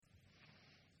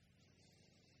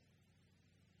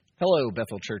Hello,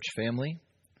 Bethel Church family.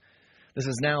 This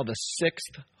is now the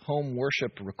 6th home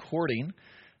worship recording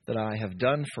that I have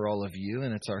done for all of you,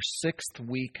 and it's our 6th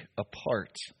week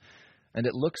apart. And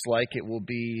it looks like it will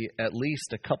be at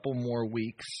least a couple more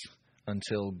weeks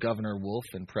until Governor Wolf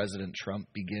and President Trump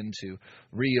begin to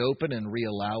reopen and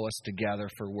reallow us to gather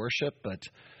for worship. But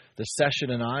the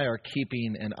session and I are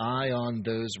keeping an eye on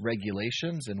those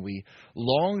regulations, and we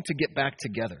long to get back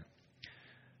together.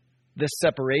 This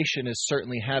separation is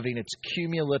certainly having its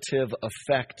cumulative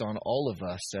effect on all of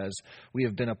us as we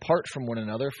have been apart from one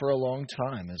another for a long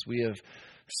time, as we have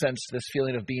sensed this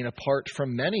feeling of being apart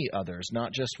from many others,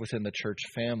 not just within the church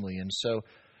family. And so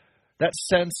that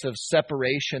sense of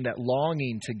separation, that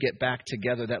longing to get back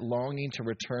together, that longing to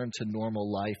return to normal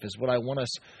life is what I want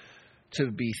us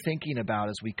to be thinking about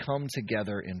as we come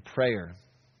together in prayer.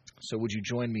 So would you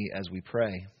join me as we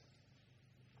pray?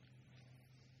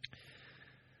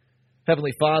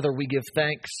 Heavenly Father, we give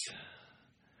thanks.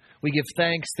 We give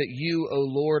thanks that you, O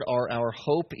Lord, are our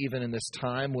hope even in this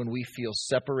time when we feel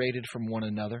separated from one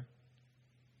another.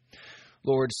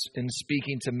 Lord, in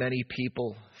speaking to many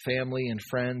people, family and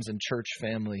friends and church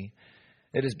family,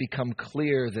 it has become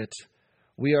clear that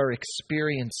we are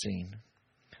experiencing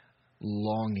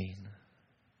longing,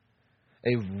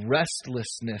 a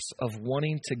restlessness of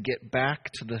wanting to get back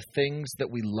to the things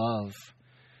that we love.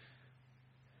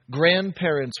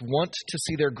 Grandparents want to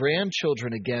see their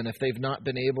grandchildren again if they've not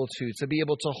been able to be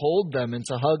able to hold them and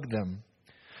to hug them.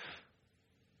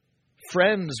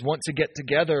 Friends want to get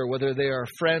together, whether they are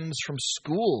friends from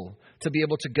school, to be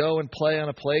able to go and play on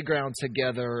a playground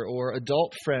together, or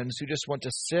adult friends who just want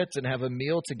to sit and have a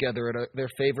meal together at their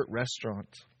favorite restaurant.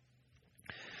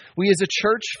 We as a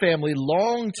church family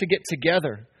long to get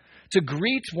together, to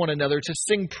greet one another, to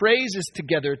sing praises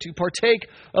together, to partake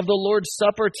of the Lord's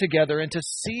Supper together, and to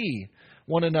see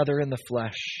one another in the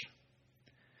flesh.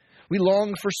 We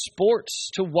long for sports,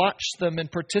 to watch them and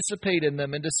participate in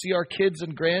them, and to see our kids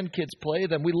and grandkids play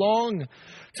them. We long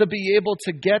to be able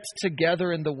to get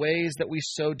together in the ways that we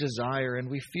so desire, and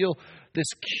we feel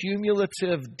this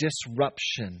cumulative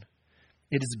disruption.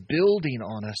 It is building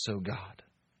on us, O God.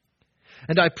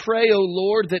 And I pray, O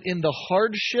Lord, that in the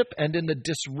hardship and in the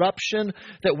disruption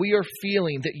that we are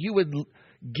feeling, that you would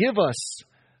give us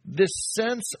this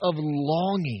sense of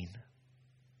longing,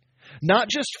 not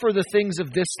just for the things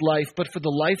of this life, but for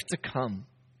the life to come.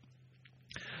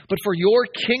 But for your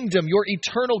kingdom, your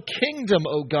eternal kingdom,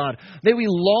 O God. May we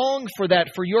long for that,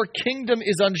 for your kingdom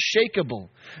is unshakable,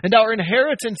 and our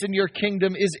inheritance in your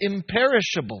kingdom is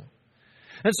imperishable.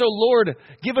 And so, Lord,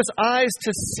 give us eyes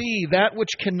to see that which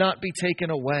cannot be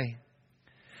taken away.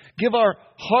 Give our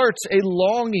hearts a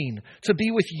longing to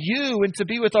be with you and to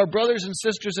be with our brothers and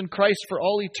sisters in Christ for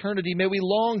all eternity. May we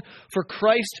long for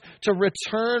Christ to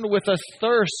return with a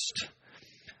thirst,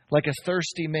 like a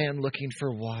thirsty man looking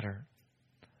for water.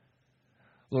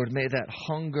 Lord, may that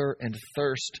hunger and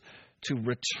thirst to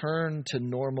return to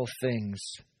normal things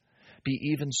be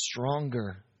even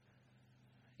stronger.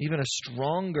 Even a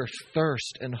stronger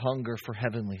thirst and hunger for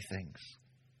heavenly things.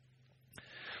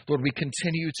 Lord, we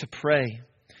continue to pray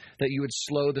that you would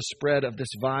slow the spread of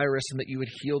this virus and that you would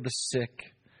heal the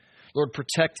sick. Lord,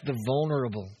 protect the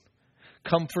vulnerable.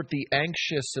 Comfort the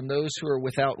anxious and those who are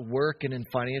without work and in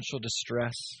financial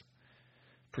distress.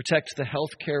 Protect the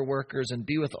healthcare workers and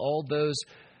be with all those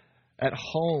at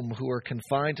home who are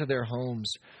confined to their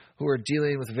homes, who are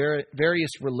dealing with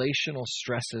various relational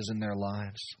stresses in their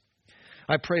lives.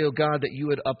 I pray, O God, that you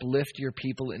would uplift your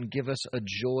people and give us a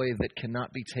joy that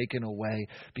cannot be taken away,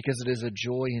 because it is a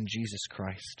joy in Jesus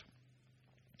Christ.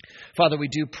 Father, we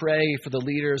do pray for the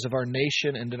leaders of our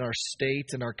nation and in our state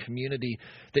and our community,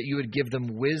 that you would give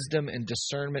them wisdom and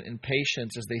discernment and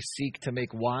patience as they seek to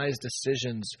make wise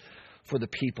decisions for the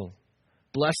people.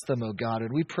 Bless them, O God.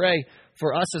 And we pray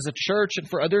for us as a church and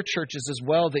for other churches as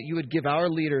well, that you would give our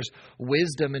leaders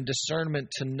wisdom and discernment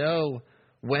to know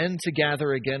when to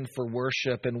gather again for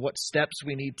worship and what steps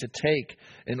we need to take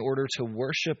in order to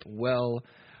worship well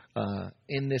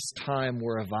in this time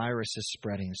where a virus is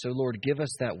spreading. So, Lord, give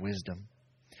us that wisdom.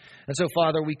 And so,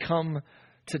 Father, we come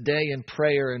today in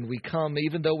prayer, and we come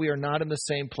even though we are not in the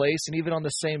same place and even on the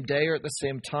same day or at the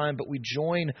same time, but we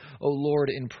join, O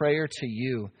Lord, in prayer to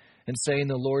you and saying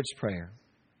the Lord's Prayer.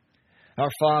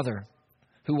 Our Father,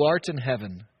 who art in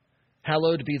heaven,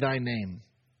 hallowed be thy name.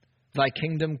 Thy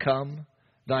kingdom come.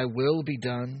 Thy will be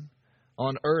done,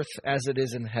 on earth as it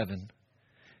is in heaven.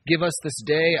 Give us this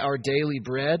day our daily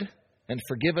bread, and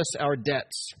forgive us our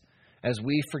debts, as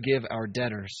we forgive our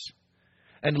debtors.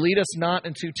 And lead us not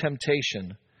into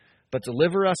temptation, but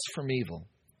deliver us from evil.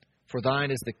 For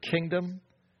thine is the kingdom,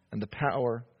 and the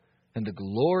power, and the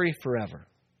glory forever.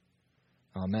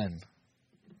 Amen.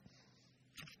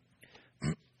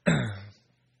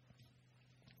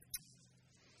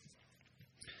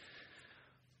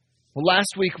 Well,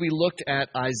 last week we looked at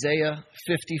Isaiah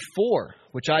 54,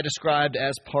 which I described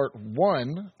as part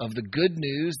 1 of the good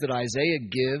news that Isaiah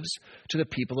gives to the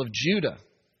people of Judah.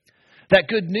 That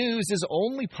good news is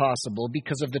only possible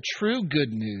because of the true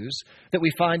good news that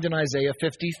we find in Isaiah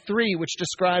 53, which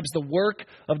describes the work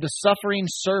of the suffering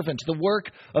servant, the work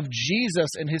of Jesus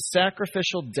and his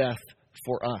sacrificial death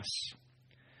for us.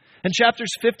 And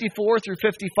chapters 54 through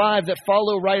 55 that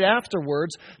follow right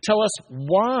afterwards tell us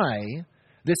why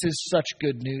this is such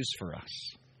good news for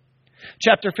us.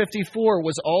 Chapter 54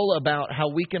 was all about how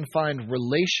we can find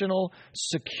relational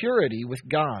security with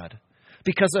God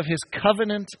because of his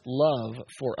covenant love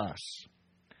for us.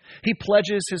 He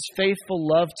pledges his faithful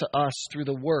love to us through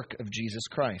the work of Jesus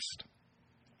Christ.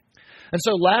 And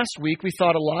so last week we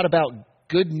thought a lot about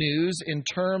good news in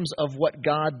terms of what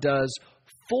God does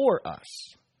for us.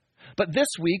 But this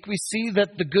week we see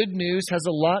that the good news has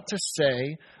a lot to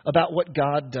say about what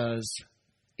God does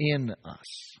in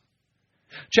us.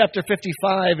 Chapter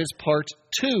 55 is part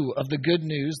 2 of the good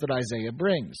news that Isaiah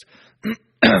brings.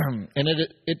 And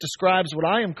it describes what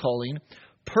I am calling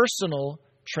personal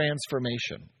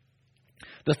transformation.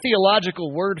 The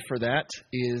theological word for that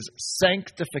is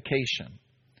sanctification.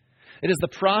 It is the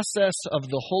process of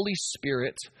the Holy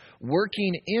Spirit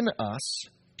working in us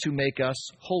to make us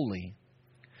holy.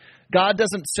 God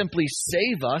doesn't simply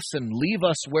save us and leave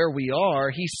us where we are.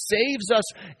 He saves us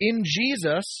in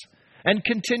Jesus and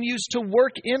continues to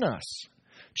work in us,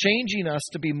 changing us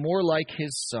to be more like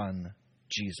his Son,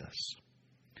 Jesus.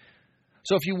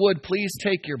 So if you would, please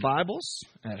take your Bibles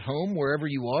at home, wherever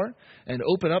you are, and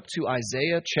open up to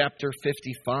Isaiah chapter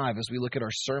 55 as we look at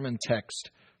our sermon text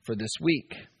for this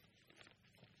week.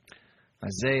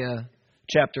 Isaiah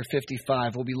chapter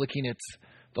 55, we'll be looking at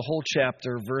the whole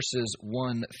chapter, verses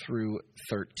 1 through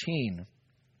 13.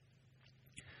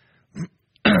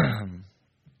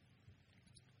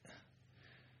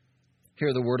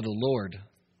 Hear the word of the Lord.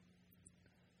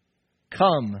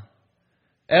 Come,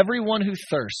 everyone who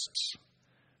thirsts,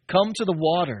 come to the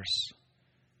waters.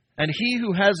 And he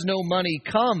who has no money,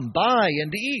 come, buy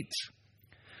and eat.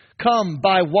 Come,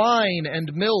 buy wine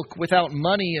and milk without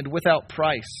money and without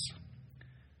price.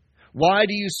 Why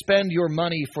do you spend your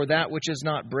money for that which is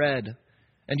not bread,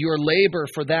 and your labor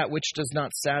for that which does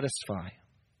not satisfy?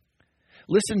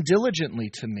 Listen diligently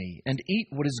to me, and eat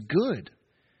what is good,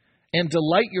 and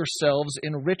delight yourselves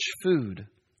in rich food.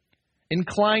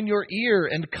 Incline your ear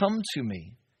and come to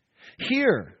me.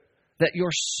 Hear, that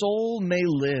your soul may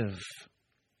live.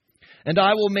 And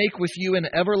I will make with you an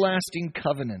everlasting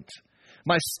covenant,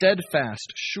 my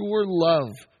steadfast, sure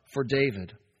love for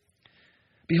David.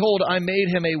 Behold, I made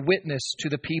him a witness to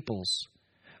the peoples,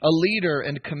 a leader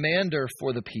and commander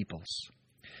for the peoples.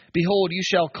 Behold, you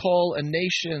shall call a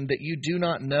nation that you do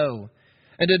not know,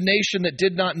 and a nation that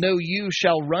did not know you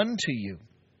shall run to you,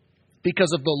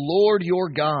 because of the Lord your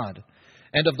God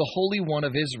and of the Holy One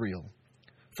of Israel,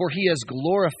 for he has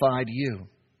glorified you.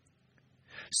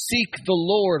 Seek the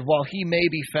Lord while he may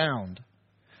be found.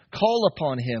 Call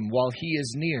upon him while he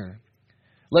is near.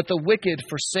 Let the wicked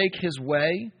forsake his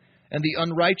way, and the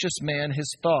unrighteous man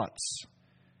his thoughts.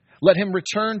 Let him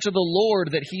return to the Lord,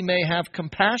 that he may have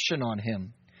compassion on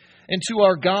him, and to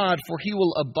our God, for he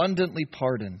will abundantly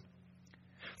pardon.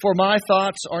 For my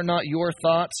thoughts are not your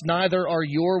thoughts, neither are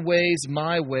your ways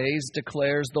my ways,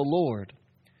 declares the Lord.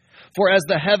 For as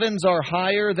the heavens are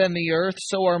higher than the earth,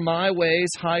 so are my ways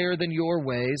higher than your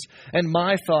ways, and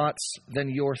my thoughts than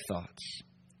your thoughts.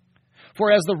 For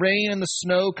as the rain and the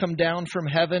snow come down from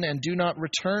heaven and do not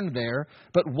return there,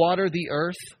 but water the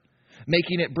earth,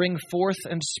 making it bring forth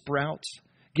and sprout,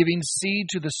 giving seed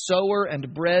to the sower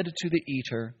and bread to the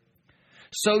eater,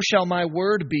 so shall my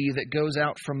word be that goes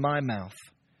out from my mouth.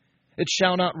 It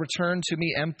shall not return to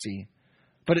me empty,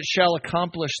 but it shall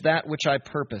accomplish that which I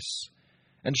purpose,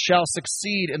 and shall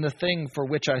succeed in the thing for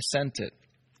which I sent it.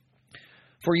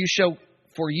 For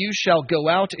you shall go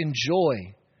out in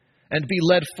joy, and be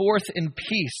led forth in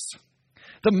peace.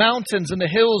 The mountains and the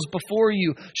hills before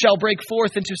you shall break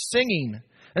forth into singing,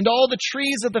 and all the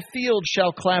trees of the field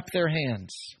shall clap their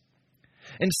hands.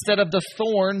 Instead of the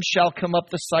thorn shall come up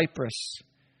the cypress.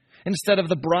 Instead of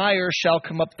the briar shall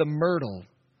come up the myrtle.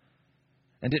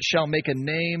 And it shall make a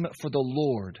name for the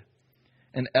Lord,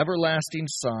 an everlasting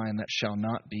sign that shall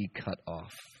not be cut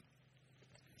off.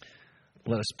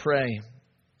 Let us pray.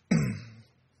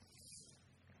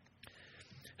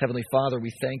 Heavenly Father,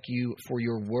 we thank you for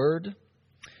your word.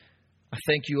 I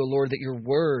thank you, O Lord, that your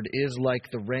word is like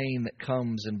the rain that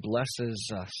comes and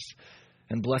blesses us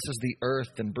and blesses the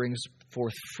earth and brings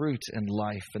forth fruit and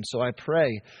life. And so I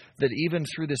pray that even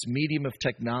through this medium of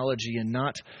technology and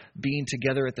not being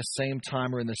together at the same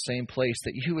time or in the same place,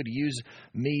 that you would use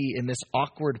me in this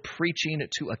awkward preaching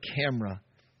to a camera.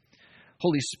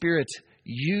 Holy Spirit,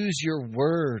 use your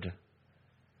word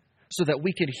so that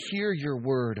we can hear your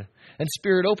word. And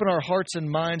Spirit, open our hearts and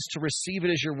minds to receive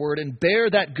it as your word and bear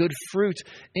that good fruit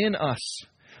in us.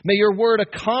 May your word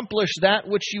accomplish that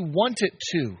which you want it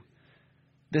to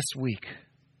this week.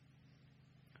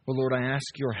 Oh Lord, I ask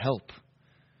your help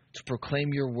to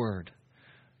proclaim your word,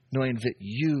 knowing that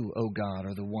you, O God,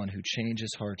 are the one who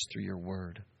changes hearts through your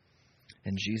word.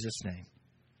 In Jesus' name,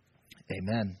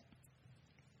 amen.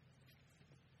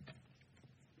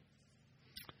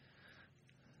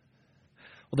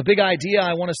 Well, the big idea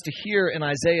I want us to hear in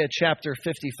Isaiah chapter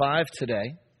 55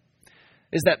 today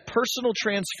is that personal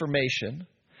transformation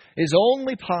is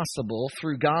only possible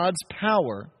through God's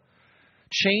power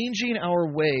changing our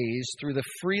ways through the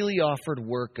freely offered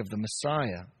work of the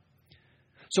Messiah.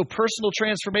 So personal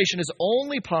transformation is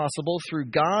only possible through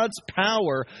God's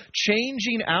power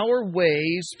changing our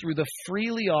ways through the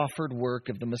freely offered work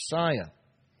of the Messiah.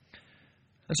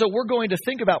 And so we're going to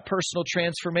think about personal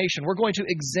transformation. We're going to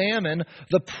examine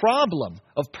the problem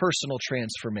of personal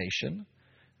transformation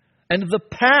and the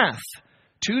path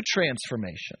to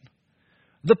transformation,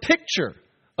 the picture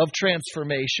of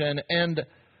transformation, and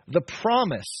the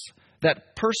promise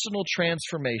that personal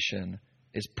transformation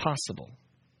is possible.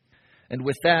 And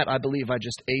with that, I believe I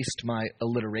just aced my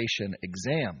alliteration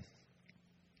exam.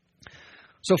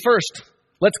 So first,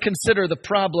 let's consider the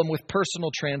problem with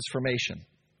personal transformation.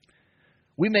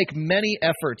 We make many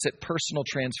efforts at personal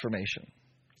transformation.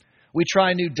 We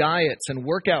try new diets and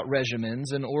workout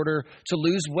regimens in order to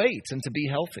lose weight and to be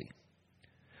healthy.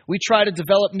 We try to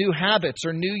develop new habits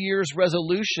or New Year's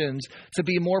resolutions to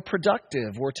be more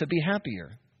productive or to be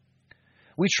happier.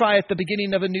 We try at the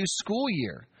beginning of a new school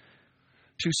year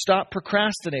to stop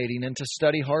procrastinating and to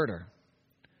study harder.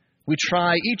 We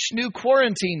try each new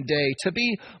quarantine day to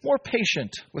be more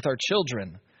patient with our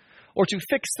children or to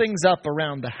fix things up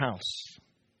around the house.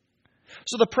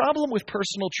 So the problem with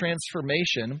personal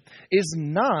transformation is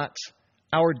not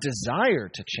our desire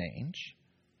to change.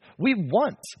 We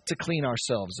want to clean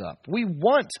ourselves up. We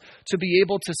want to be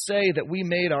able to say that we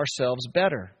made ourselves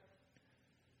better.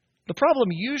 The problem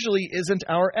usually isn't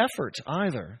our effort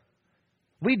either.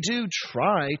 We do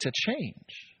try to change.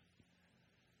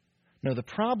 No, the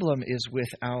problem is with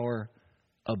our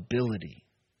ability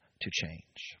to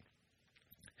change.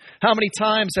 How many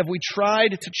times have we tried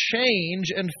to change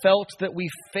and felt that we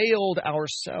failed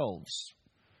ourselves?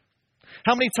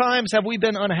 How many times have we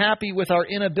been unhappy with our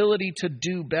inability to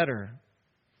do better?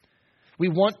 We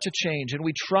want to change and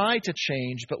we try to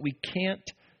change, but we can't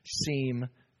seem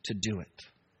to do it.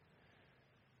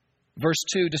 Verse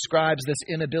 2 describes this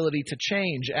inability to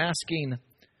change, asking,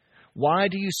 "Why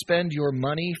do you spend your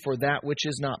money for that which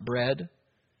is not bread,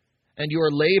 and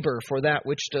your labor for that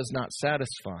which does not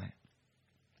satisfy?"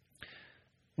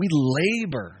 We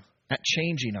labor at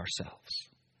changing ourselves,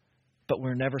 but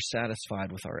we're never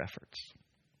satisfied with our efforts.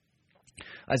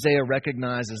 Isaiah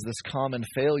recognizes this common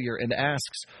failure and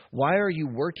asks, "Why are you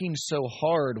working so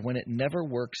hard when it never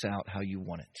works out how you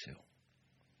want it to?"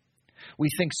 We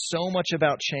think so much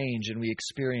about change and we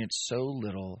experience so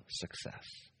little success.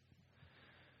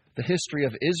 The history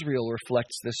of Israel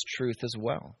reflects this truth as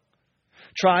well.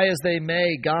 Try as they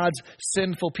may, God's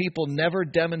sinful people never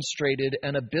demonstrated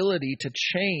an ability to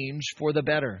change for the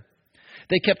better.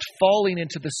 They kept falling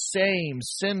into the same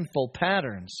sinful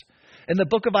patterns. And the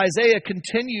book of Isaiah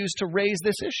continues to raise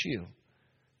this issue.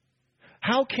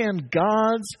 How can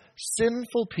God's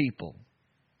sinful people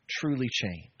truly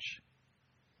change?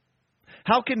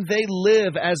 How can they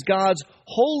live as God's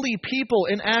holy people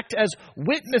and act as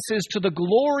witnesses to the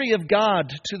glory of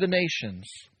God to the nations?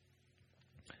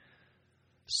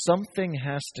 Something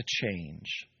has to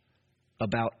change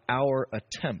about our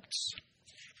attempts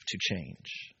to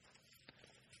change.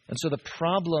 And so the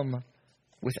problem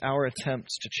with our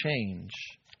attempts to change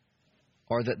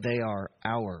are that they are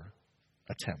our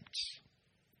attempts.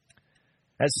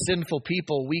 As sinful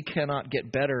people, we cannot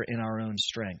get better in our own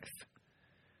strength.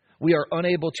 We are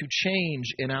unable to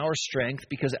change in our strength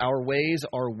because our ways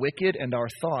are wicked and our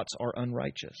thoughts are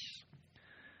unrighteous.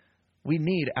 We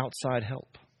need outside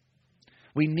help.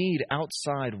 We need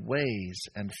outside ways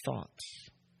and thoughts.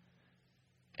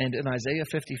 And in Isaiah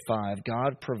 55,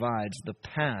 God provides the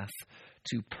path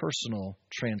to personal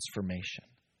transformation,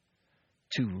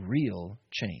 to real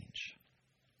change.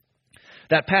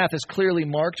 That path is clearly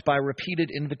marked by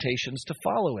repeated invitations to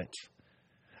follow it.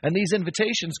 And these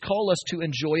invitations call us to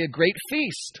enjoy a great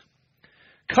feast.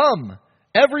 Come,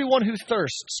 everyone who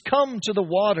thirsts, come to the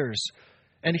waters.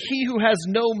 And he who has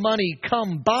no money,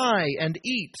 come buy and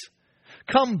eat.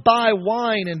 Come buy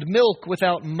wine and milk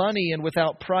without money and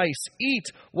without price. Eat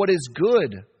what is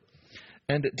good,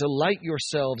 and delight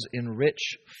yourselves in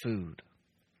rich food.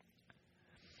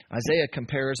 Isaiah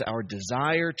compares our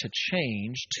desire to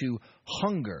change to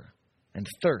hunger and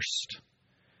thirst.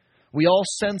 We all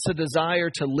sense a desire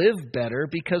to live better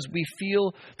because we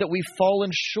feel that we've fallen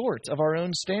short of our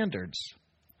own standards.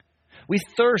 We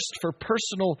thirst for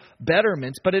personal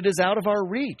betterment, but it is out of our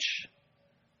reach.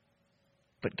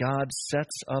 But God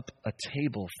sets up a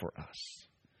table for us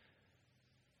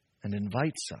and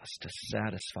invites us to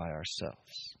satisfy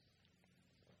ourselves.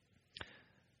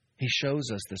 He shows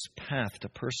us this path to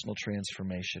personal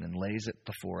transformation and lays it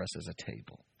before us as a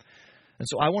table. And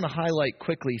so I want to highlight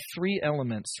quickly 3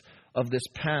 elements of this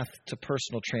path to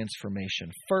personal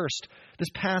transformation. First, this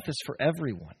path is for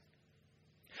everyone.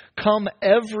 Come,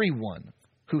 everyone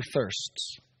who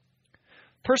thirsts.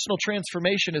 Personal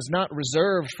transformation is not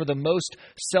reserved for the most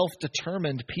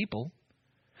self-determined people.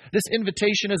 This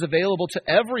invitation is available to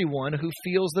everyone who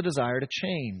feels the desire to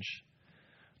change.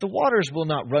 The waters will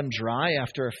not run dry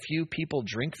after a few people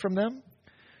drink from them.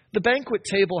 The banquet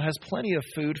table has plenty of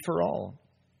food for all.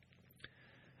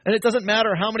 And it doesn't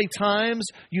matter how many times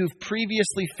you've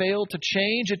previously failed to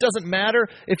change. It doesn't matter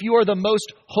if you are the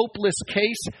most hopeless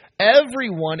case.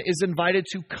 Everyone is invited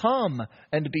to come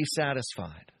and be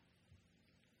satisfied.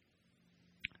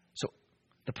 So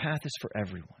the path is for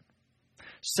everyone.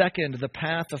 Second, the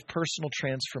path of personal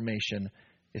transformation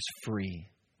is free.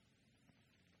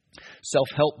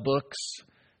 Self-help books,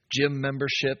 gym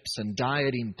memberships, and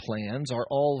dieting plans are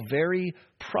all very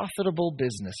profitable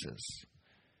businesses.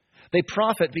 They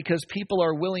profit because people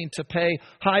are willing to pay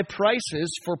high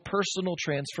prices for personal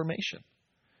transformation.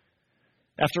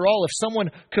 After all, if someone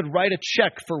could write a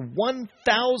check for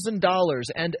 $1,000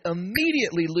 and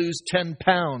immediately lose 10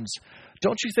 pounds,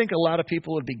 don't you think a lot of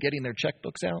people would be getting their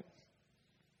checkbooks out?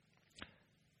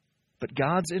 But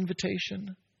God's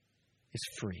invitation is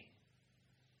free.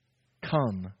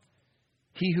 Come,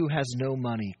 he who has no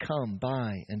money, come,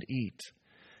 buy and eat.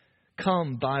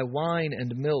 Come, buy wine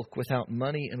and milk without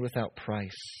money and without price.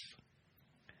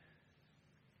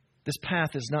 This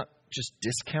path is not just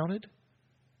discounted.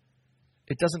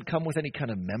 It doesn't come with any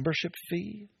kind of membership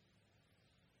fee.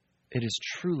 It is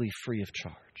truly free of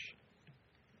charge.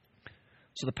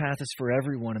 So the path is for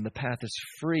everyone and the path is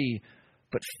free.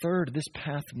 But third, this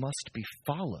path must be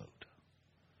followed.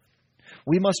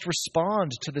 We must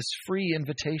respond to this free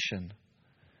invitation.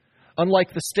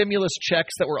 Unlike the stimulus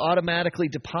checks that were automatically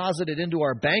deposited into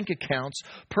our bank accounts,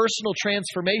 personal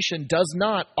transformation does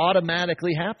not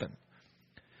automatically happen.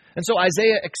 And so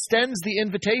Isaiah extends the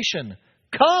invitation.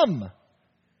 Come,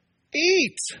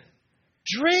 eat,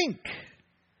 drink.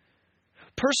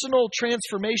 Personal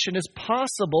transformation is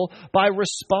possible by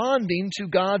responding to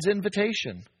God's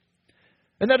invitation.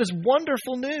 And that is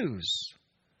wonderful news.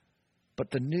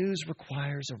 But the news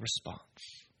requires a response.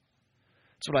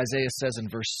 That's what Isaiah says in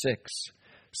verse 6.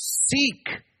 Seek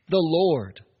the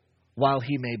Lord while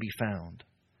he may be found.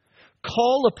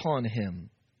 Call upon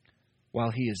him while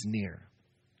he is near.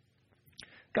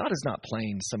 God is not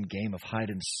playing some game of hide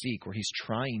and seek where he's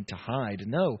trying to hide.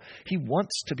 No, he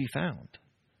wants to be found.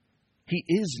 He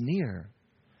is near.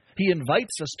 He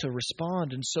invites us to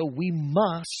respond, and so we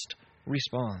must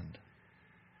respond.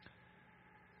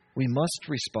 We must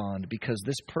respond because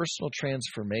this personal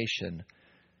transformation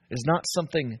is not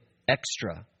something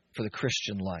extra for the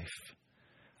Christian life,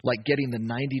 like getting the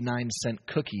 99-cent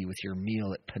cookie with your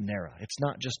meal at Panera. It's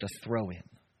not just a throw-in.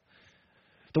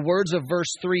 The words of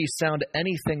verse 3 sound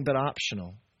anything but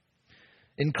optional.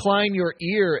 Incline your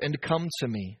ear and come to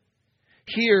me.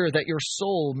 Hear that your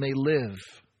soul may live.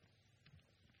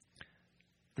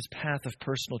 This path of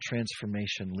personal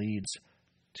transformation leads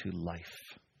to life.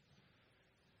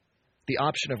 The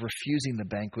option of refusing the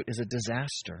banquet is a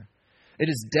disaster. It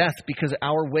is death because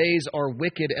our ways are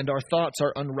wicked and our thoughts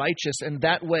are unrighteous, and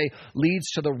that way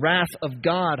leads to the wrath of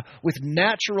God with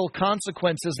natural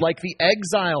consequences like the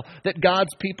exile that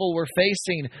God's people were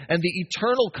facing and the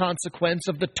eternal consequence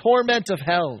of the torment of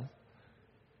hell.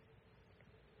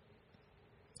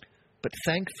 But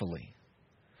thankfully,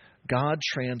 God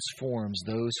transforms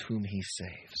those whom he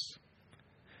saves,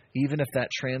 even if that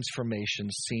transformation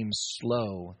seems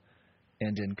slow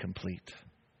and incomplete.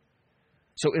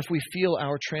 So if we feel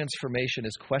our transformation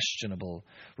is questionable,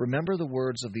 remember the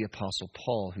words of the Apostle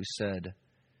Paul, who said,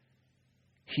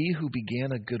 "He who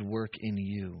began a good work in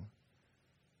you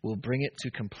will bring it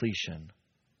to completion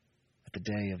at the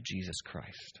day of Jesus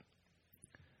Christ."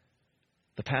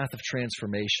 The path of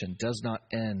transformation does not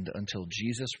end until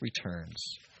Jesus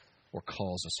returns or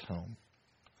calls us home.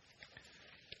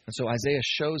 And so Isaiah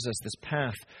shows us this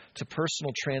path to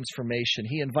personal transformation.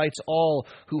 He invites all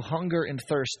who hunger and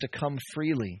thirst to come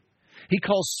freely. He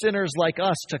calls sinners like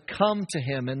us to come to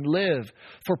Him and live.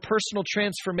 For personal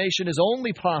transformation is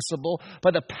only possible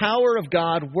by the power of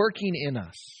God working in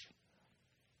us.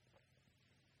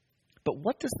 But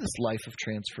what does this life of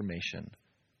transformation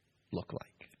look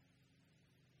like?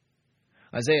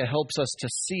 Isaiah helps us to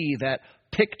see that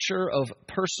picture of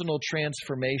personal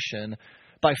transformation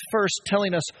by first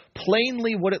telling us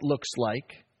plainly what it looks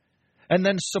like, and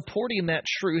then supporting that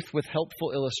truth with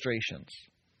helpful illustrations.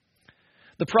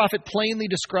 The prophet plainly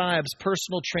describes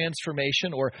personal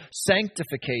transformation or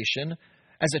sanctification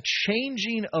as a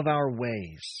changing of our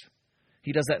ways.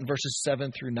 He does that in verses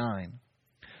 7 through 9.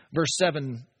 Verse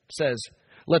 7 says,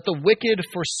 "Let the wicked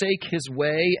forsake his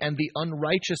way and the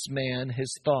unrighteous man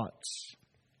his thoughts."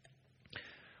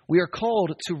 We are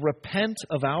called to repent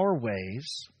of our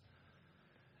ways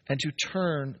and to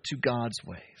turn to God's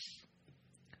ways.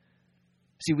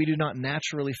 See, we do not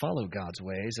naturally follow God's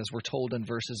ways, as we're told in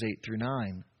verses 8 through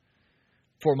 9.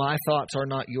 "For my thoughts are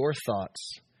not your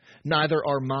thoughts, neither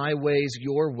are my ways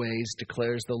your ways,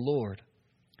 declares the Lord.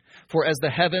 For as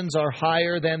the heavens are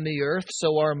higher than the earth,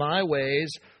 so are my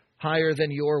ways higher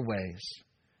than your ways,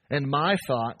 and my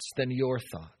thoughts than your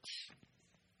thoughts."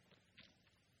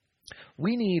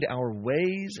 We need our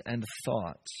ways and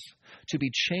thoughts to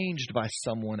be changed by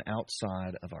someone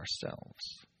outside of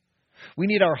ourselves. We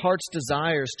need our heart's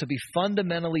desires to be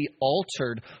fundamentally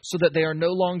altered so that they are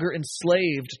no longer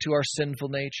enslaved to our sinful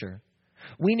nature.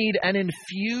 We need an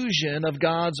infusion of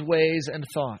God's ways and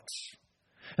thoughts.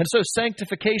 And so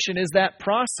sanctification is that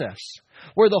process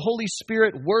where the Holy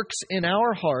Spirit works in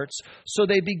our hearts so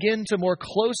they begin to more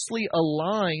closely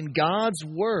align God's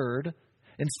Word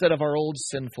instead of our old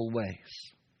sinful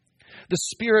ways. The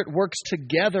Spirit works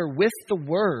together with the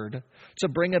Word to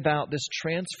bring about this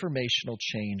transformational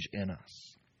change in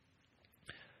us.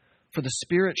 For the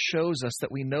Spirit shows us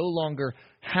that we no longer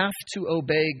have to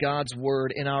obey God's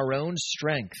Word in our own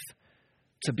strength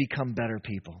to become better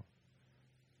people.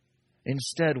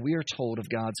 Instead, we are told of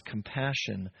God's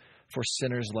compassion for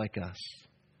sinners like us,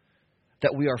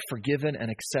 that we are forgiven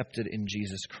and accepted in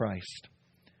Jesus Christ,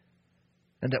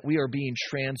 and that we are being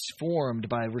transformed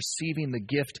by receiving the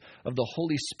gift of the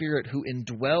Holy Spirit who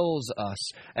indwells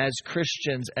us as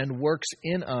Christians and works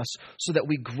in us so that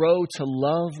we grow to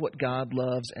love what God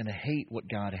loves and hate what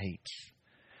God hates.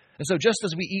 And so just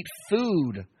as we eat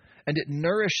food and it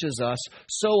nourishes us,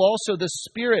 so also the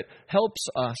Spirit helps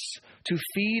us to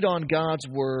feed on God's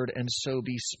Word and so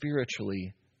be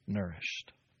spiritually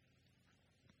nourished.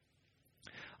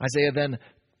 Isaiah then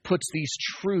puts these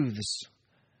truths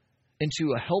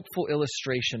into a helpful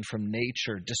illustration from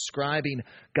nature, describing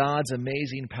God's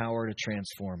amazing power to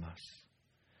transform us.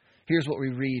 Here's what we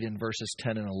read in verses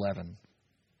 10 and 11.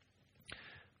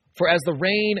 "For as the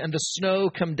rain and the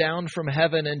snow come down from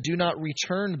heaven and do not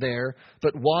return there,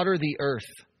 but water the earth,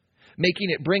 making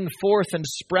it bring forth and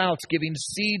sprout, giving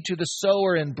seed to the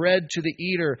sower and bread to the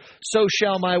eater, so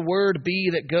shall my word be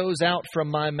that goes out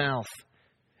from my mouth.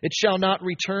 It shall not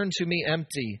return to me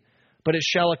empty, but it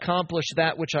shall accomplish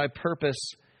that which I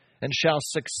purpose and shall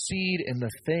succeed in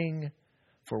the thing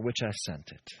for which I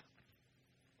sent it."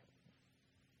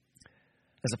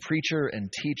 As a preacher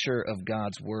and teacher of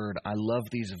God's Word, I love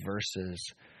these verses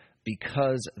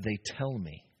because they tell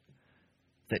me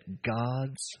that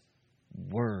God's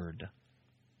Word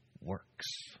works.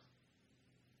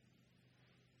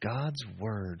 God's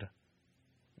Word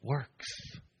works.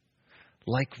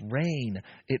 Like rain,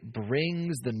 it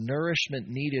brings the nourishment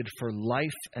needed for life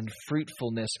and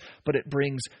fruitfulness, but it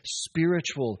brings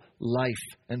spiritual life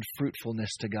and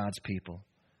fruitfulness to God's people.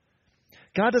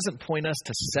 God doesn't point us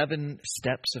to 7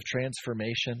 steps of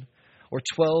transformation or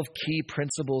 12 key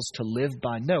principles to live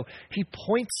by. No, He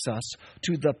points us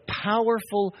to the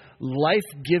powerful,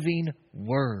 life-giving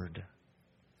Word.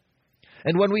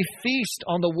 And when we feast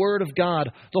on the Word of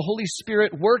God, the Holy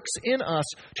Spirit works in us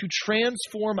to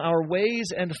transform our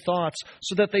ways and thoughts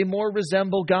so that they more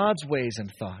resemble God's ways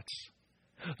and thoughts.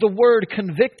 The Word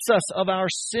convicts us of our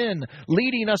sin,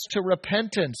 leading us to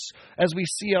repentance as we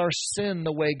see our sin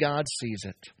the way God sees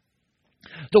it.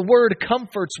 The Word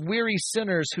comforts weary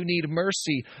sinners who need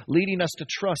mercy, leading us to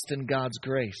trust in God's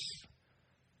grace.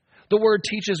 The Word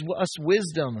teaches us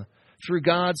wisdom through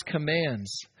God's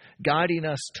commands, guiding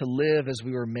us to live as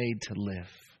we were made to live.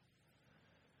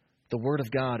 The Word of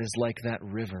God is like that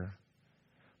river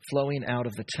flowing out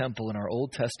of the temple in our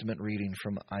Old Testament reading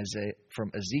from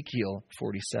Ezekiel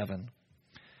 47.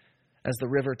 As the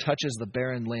river touches the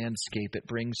barren landscape, it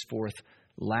brings forth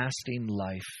lasting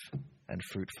life and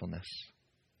fruitfulness.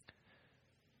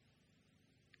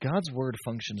 God's Word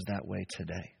functions that way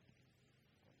today.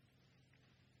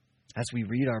 As we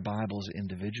read our Bibles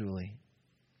individually,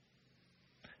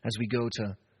 as we go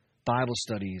to Bible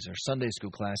studies or Sunday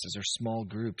school classes or small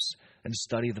groups and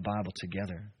study the Bible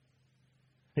together,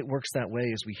 it works that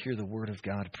way as we hear the Word of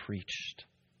God preached.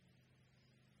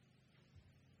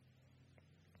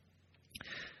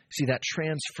 See, that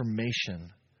transformation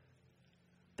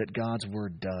that God's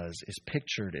Word does is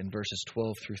pictured in verses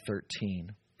 12 through 13,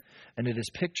 and it is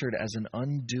pictured as an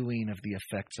undoing of the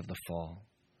effects of the fall.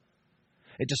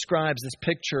 It describes this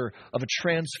picture of a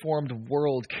transformed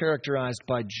world characterized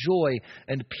by joy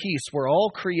and peace, where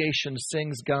all creation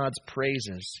sings God's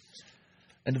praises,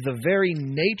 and the very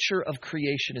nature of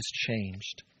creation is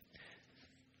changed.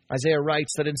 Isaiah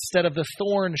writes that instead of the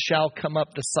thorn shall come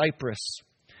up the cypress,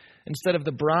 instead of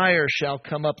the briar shall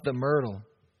come up the myrtle.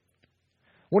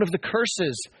 One of the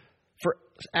curses for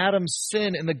Adam's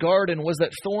sin in the garden was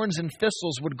that thorns and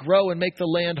thistles would grow and make the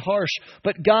land harsh.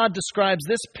 But God describes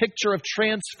this picture of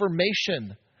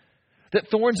transformation, that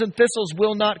thorns and thistles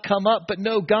will not come up. But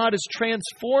no, God is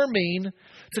transforming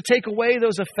to take away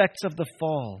those effects of the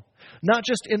fall, not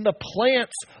just in the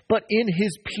plants, but in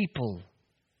His people.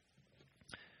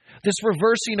 This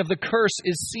reversing of the curse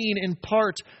is seen in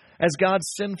part as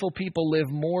God's sinful people live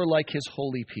more like His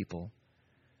holy people,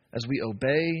 as we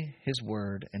obey His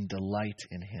word and delight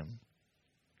in Him.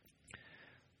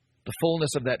 The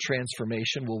fullness of that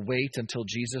transformation will wait until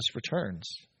Jesus returns.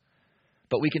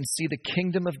 But we can see the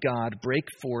kingdom of God break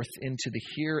forth into the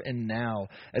here and now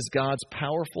as God's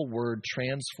powerful word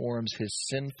transforms His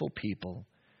sinful people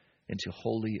into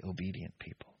holy, obedient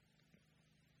people.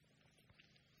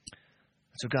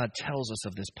 So God tells us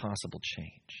of this possible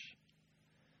change.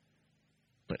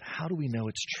 But how do we know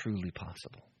it's truly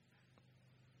possible?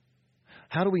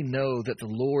 How do we know that the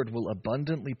Lord will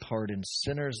abundantly pardon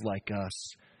sinners like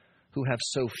us who have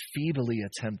so feebly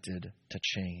attempted to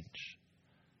change?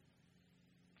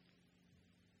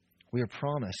 We are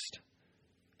promised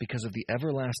because of the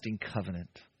everlasting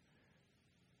covenant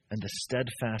and the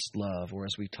steadfast love, or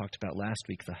as we talked about last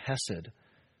week, the hesed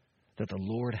that the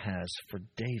Lord has for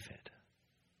David.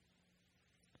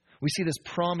 We see this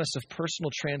promise of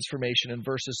personal transformation in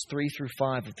verses 3 through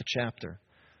 5 of the chapter.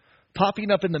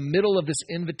 Popping up in the middle of this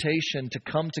invitation to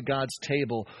come to God's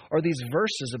table are these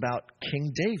verses about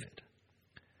King David.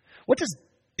 What does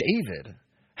David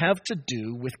have to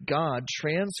do with God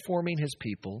transforming His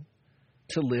people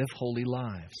to live holy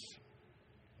lives?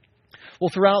 Well,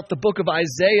 throughout the book of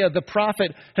Isaiah, the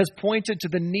prophet has pointed to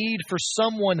the need for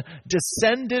someone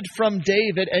descended from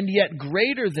David and yet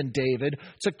greater than David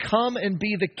to come and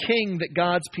be the king that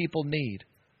God's people need.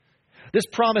 This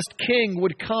promised king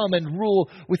would come and rule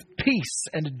with peace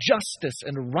and justice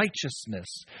and righteousness.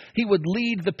 He would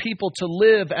lead the people to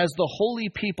live as the holy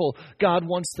people God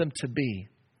wants them to be.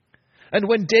 And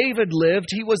when David lived,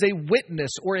 he was a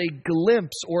witness or a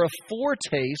glimpse or a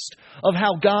foretaste of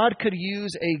how God could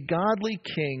use a godly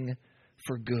king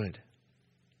for good.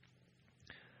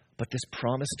 But this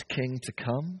promised king to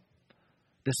come,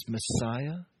 this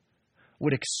Messiah,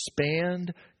 would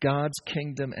expand God's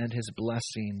kingdom and His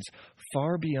blessings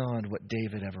far beyond what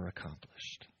David ever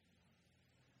accomplished.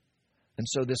 And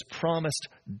so this promised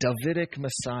Davidic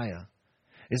Messiah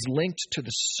is linked to the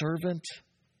servant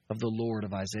of the Lord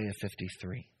of Isaiah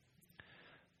 53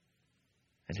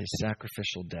 and His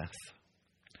sacrificial death.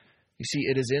 You see,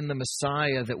 it is in the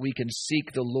Messiah that we can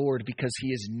seek the Lord because He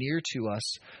is near to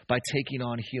us by taking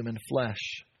on human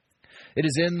flesh. It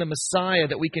is in the Messiah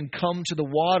that we can come to the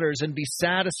waters and be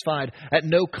satisfied at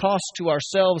no cost to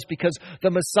ourselves because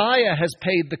the Messiah has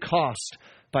paid the cost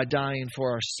by dying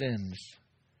for our sins.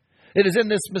 It is in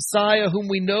this Messiah, whom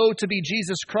we know to be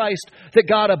Jesus Christ, that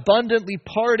God abundantly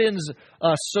pardons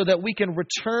us so that we can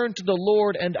return to the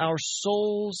Lord and our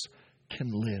souls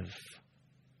can live.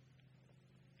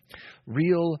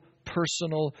 Real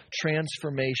personal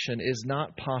transformation is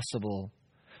not possible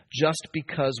just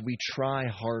because we try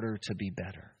harder to be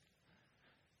better.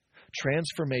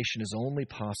 Transformation is only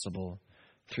possible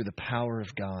through the power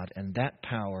of God, and that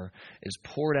power is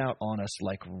poured out on us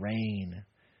like rain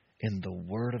in the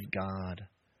Word of God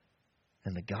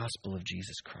and the gospel of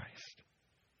Jesus Christ.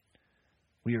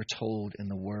 We are told in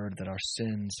the Word that our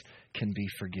sins can be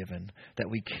forgiven, that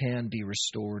we can be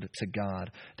restored to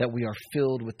God, that we are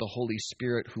filled with the Holy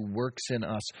Spirit who works in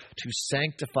us to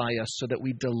sanctify us so that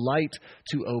we delight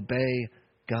to obey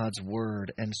God's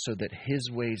Word and so that His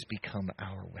ways become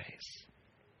our ways.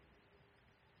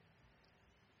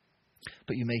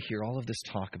 But you may hear all of this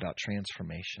talk about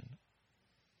transformation.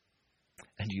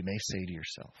 And you may say to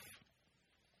yourself,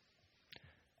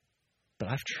 but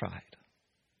I've tried.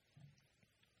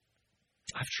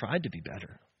 I've tried to be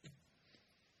better.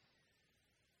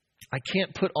 I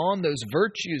can't put on those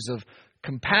virtues of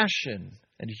compassion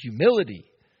and humility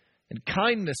and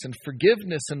kindness and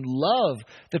forgiveness and love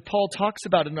that Paul talks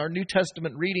about in our New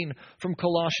Testament reading from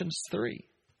Colossians 3.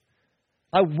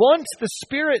 I want the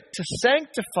Spirit to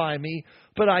sanctify me,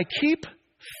 but I keep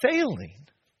failing.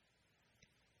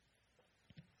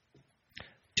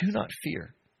 Do not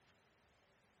fear.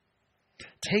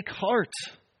 Take heart.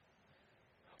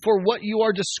 For what you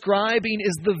are describing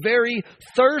is the very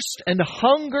thirst and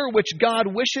hunger which God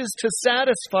wishes to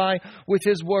satisfy with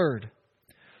His Word.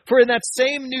 For in that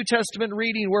same New Testament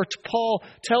reading where Paul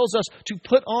tells us to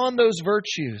put on those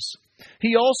virtues,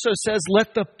 he also says,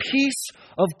 let the peace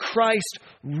of Christ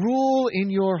rule in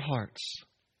your hearts.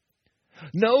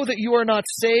 Know that you are not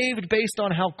saved based on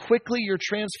how quickly your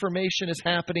transformation is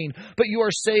happening, but you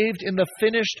are saved in the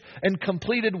finished and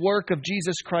completed work of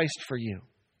Jesus Christ for you.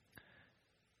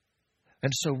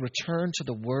 And so return to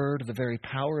the Word, the very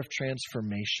power of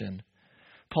transformation.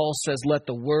 Paul says, let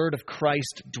the Word of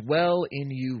Christ dwell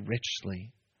in you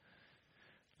richly.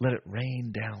 Let it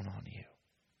rain down on you.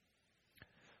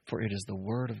 For it is the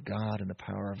Word of God and the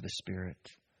power of the Spirit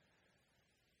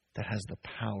that has the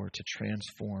power to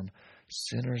transform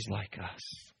sinners like us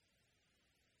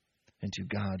into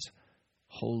God's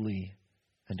holy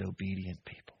and obedient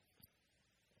people.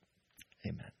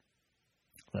 Amen.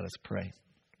 Let us pray.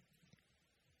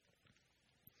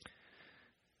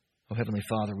 Oh, Heavenly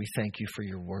Father, we thank you for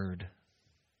your word.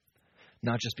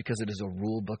 Not just because it is a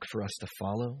rule book for us to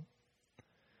follow,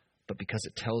 but because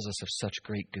it tells us of such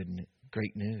great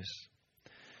news,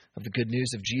 of the good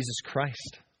news of Jesus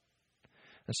Christ.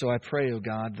 And so I pray, oh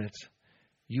God, that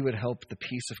you would help the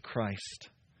peace of Christ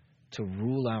to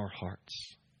rule our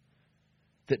hearts.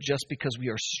 That just because we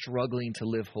are struggling to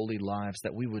live holy lives,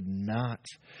 that we would not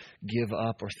give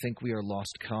up or think we are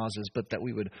lost causes, but that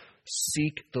we would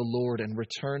seek the Lord and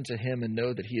return to Him and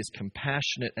know that He is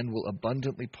compassionate and will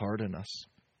abundantly pardon us.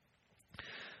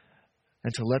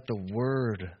 And to let the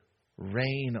Word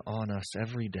rain on us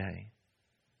every day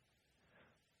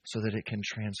so that it can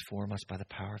transform us by the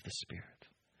power of the Spirit.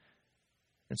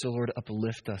 And so, Lord,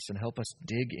 uplift us and help us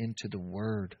dig into the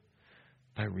Word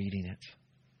by reading it.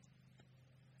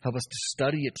 Help us to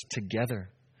study it together.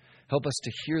 Help us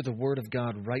to hear the Word of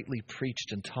God rightly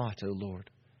preached and taught, O Lord.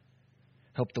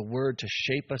 Help the Word to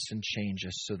shape us and change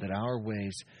us so that our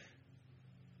ways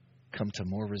come to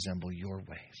more resemble your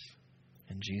ways.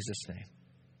 In Jesus' name,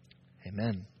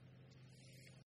 amen.